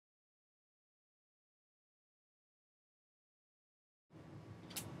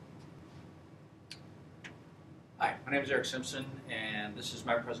Hi, my name is Eric Simpson, and this is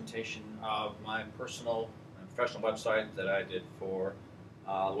my presentation of my personal and professional website that I did for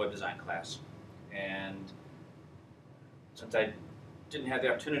the web design class. And since I didn't have the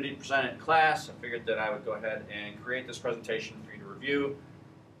opportunity to present it in class, I figured that I would go ahead and create this presentation for you to review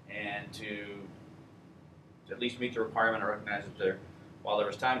and to at least meet the requirement. I recognize that while there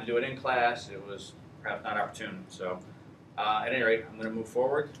was time to do it in class, it was perhaps not opportune. So at any rate, I'm going to move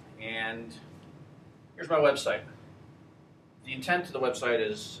forward, and here's my website. The intent of the website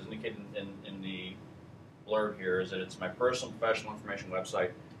is indicated in the blurb here, is that it's my personal professional information website,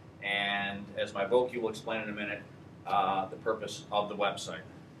 and as my Voki will explain in a minute, the purpose of the website.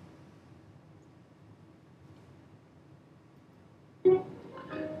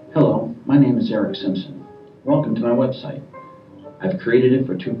 Hello, my name is Eric Simpson. Welcome to my website. I've created it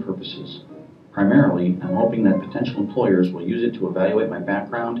for two purposes. Primarily, I'm hoping that potential employers will use it to evaluate my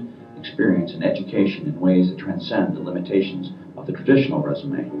background, experience, and education in ways that transcend the limitations of the traditional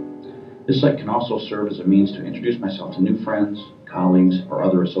resume. This site can also serve as a means to introduce myself to new friends, colleagues, or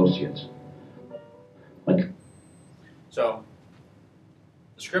other associates. So,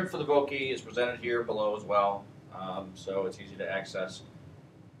 the script for the Voki is presented here below as well, so it's easy to access.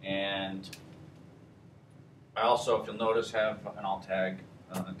 And I also, if you'll notice, have an alt tag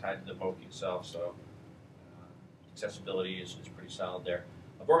tied to the Voki itself, so accessibility is pretty solid there.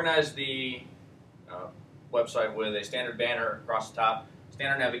 I've organized the website with a standard banner across the top,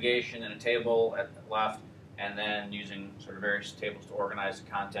 standard navigation, and a table at the left, and then using sort of various tables to organize the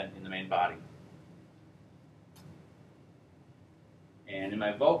content in the main body. And in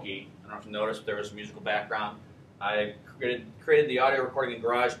my Voki, I don't know if you noticed, there was a musical background. I created the audio recording in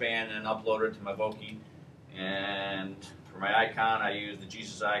GarageBand and uploaded it to my Voki. And for my icon, I used the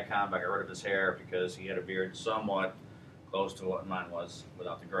Jesus icon, but I got rid of his hair because he had a beard somewhat close to what mine was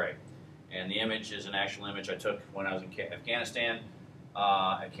without the gray. And the image is an actual image I took when I was in Afghanistan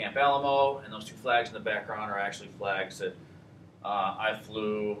at Camp Alamo, and those two flags in the background are actually flags that I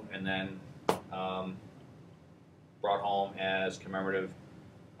flew and then brought home as commemorative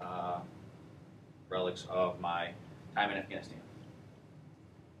relics of my time in Afghanistan.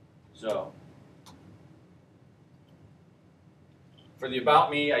 So, for the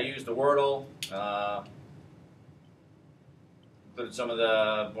About Me, I used the Wordle, included some of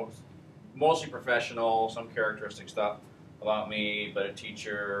the mostly professional, some characteristic stuff about me, but a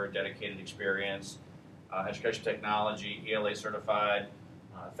teacher, dedicated experience, education technology, ELA certified,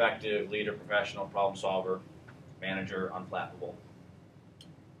 effective, leader, professional, problem solver, manager, unflappable.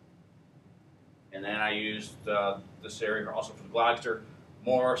 And then I used this area also for the Blogster,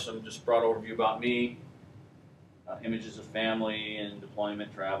 some just broad overview about me, images of family and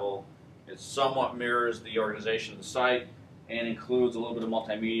deployment travel. It somewhat mirrors the organization of the site and includes a little bit of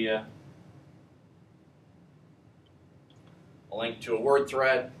multimedia, a link to a Word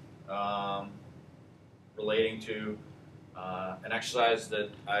thread relating to an exercise that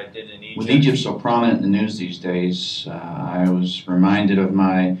I did in Egypt. With Egypt so prominent in the news these days, I was reminded of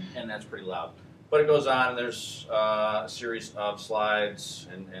my... And that's pretty loud. But it goes on, and there's a series of slides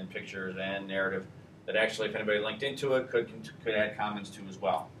and pictures and narrative that actually, if anybody linked into it, could add comments to as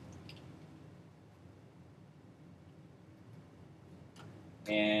well.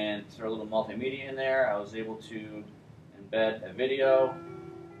 And throw a little multimedia in there. I was able to embed a video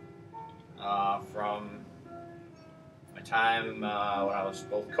from my time when I was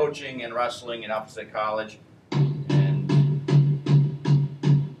both coaching and wrestling at Alpha State College. And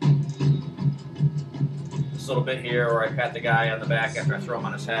this little bit here where I pat the guy on the back after I throw him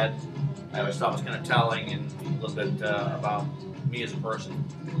on his head, I always thought was kind of telling and a little bit about me as a person.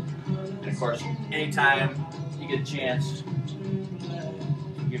 And of course, anytime you get a chance to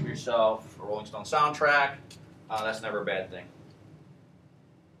give yourself a Rolling Stone soundtrack, that's never a bad thing.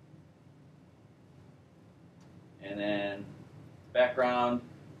 And then background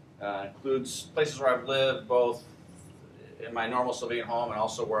includes places where I've lived, both in my normal civilian home and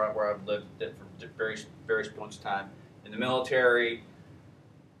also where I've lived for various points of time in the military.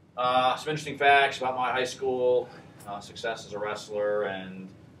 Some interesting facts about my high school success as a wrestler, and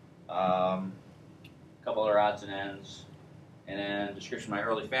a couple other odds and ends. And then a description of my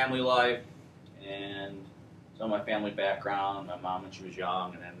early family life and some of my family background, my mom when she was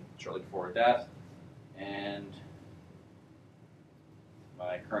young and then shortly before her death, and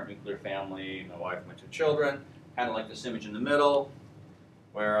my current nuclear family, my wife and my two children. Kind of like this image in the middle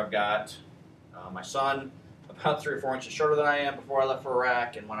where I've got my son about 3 or 4 inches shorter than I am before I left for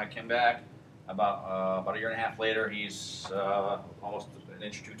Iraq, and when I came back about a year and a half later, he's almost an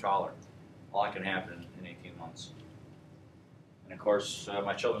inch or two taller. All that can happen in 18 months. And of course,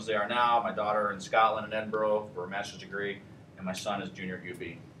 my children's they are now. My daughter in Scotland and Edinburgh for a master's degree, and my son is junior at UB.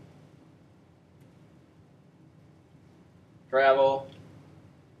 Travel,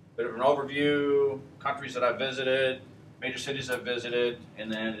 bit of an overview, countries that I've visited, major cities I've visited, and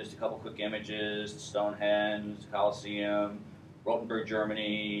then just a couple quick images: Stonehenge, Colosseum, Rothenburg,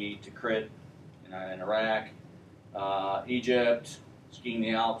 Germany, Tikrit in Iraq, Egypt, skiing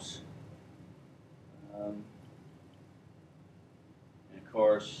the Alps, and of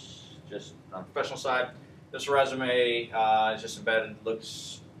course, just on the professional side, this resume is just embedded.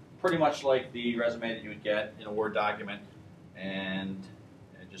 Looks pretty much like the resume that you would get in a Word document, and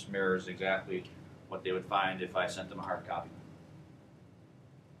it just mirrors exactly what they would find if I sent them a hard copy.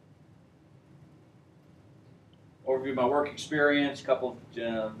 Overview of my work experience, a couple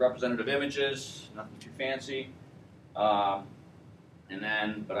of representative images, nothing too fancy. But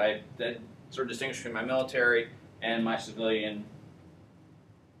I did sort of distinguish between my military and my civilian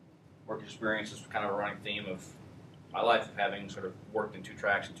work experience is kind of a running theme of my life, of having sort of worked in two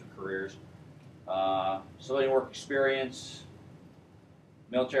tracks and two careers. Civilian work experience,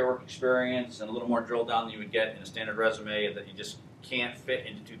 military work experience, and a little more drill down than you would get in a standard resume that you just can't fit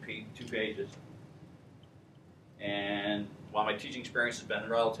into two pages. And while my teaching experience has been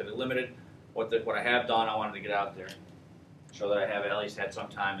relatively limited, what I have done, I wanted to get out there, so that I have at least had some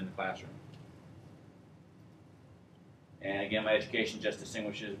time in the classroom. And again, my education just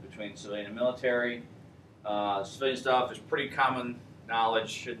distinguishes between civilian and military. Civilian stuff is pretty common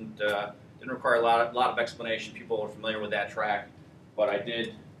knowledge. Didn't require a lot of explanation. People are familiar with that track. But I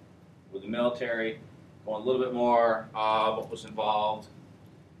did, with the military, go a little bit more what was involved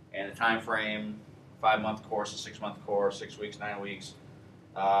and the time frame, 5-month course, a 6-month course, 6 weeks, 9 weeks.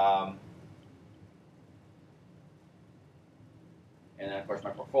 And then, of course, my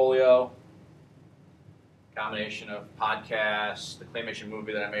portfolio, combination of podcasts, the claymation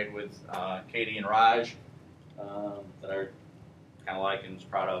movie that I made with Katie and Raj, that I kind of like and was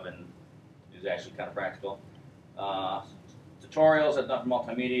proud of, and is actually kind of practical. Tutorials I've done for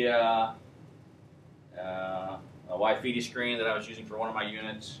multimedia, a Y-Feedy screen that I was using for one of my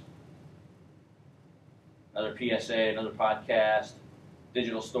units, another PSA, another podcast,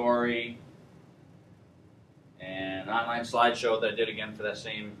 digital story, and an online slideshow that I did again for that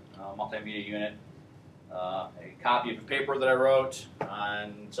same multimedia unit, a copy of a paper that I wrote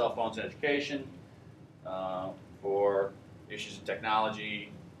on cell phones and education for issues in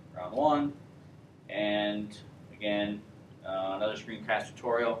technology, round 1, and again, another screencast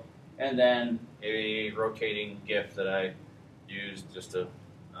tutorial, and then a rotating GIF that I used just to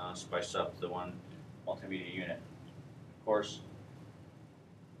spice up the one multimedia unit. Of course,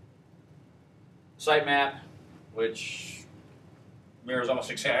 sitemap, which mirrors almost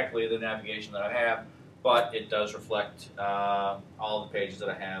exactly the navigation that I have, but it does reflect all the pages that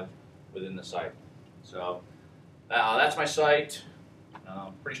I have within the site. So that's my site.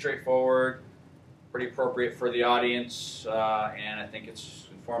 Pretty straightforward, pretty appropriate for the audience, and I think it's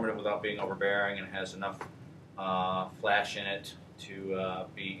informative without being overbearing, and it has enough flash in it to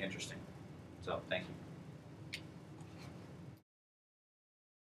be interesting. So thank you.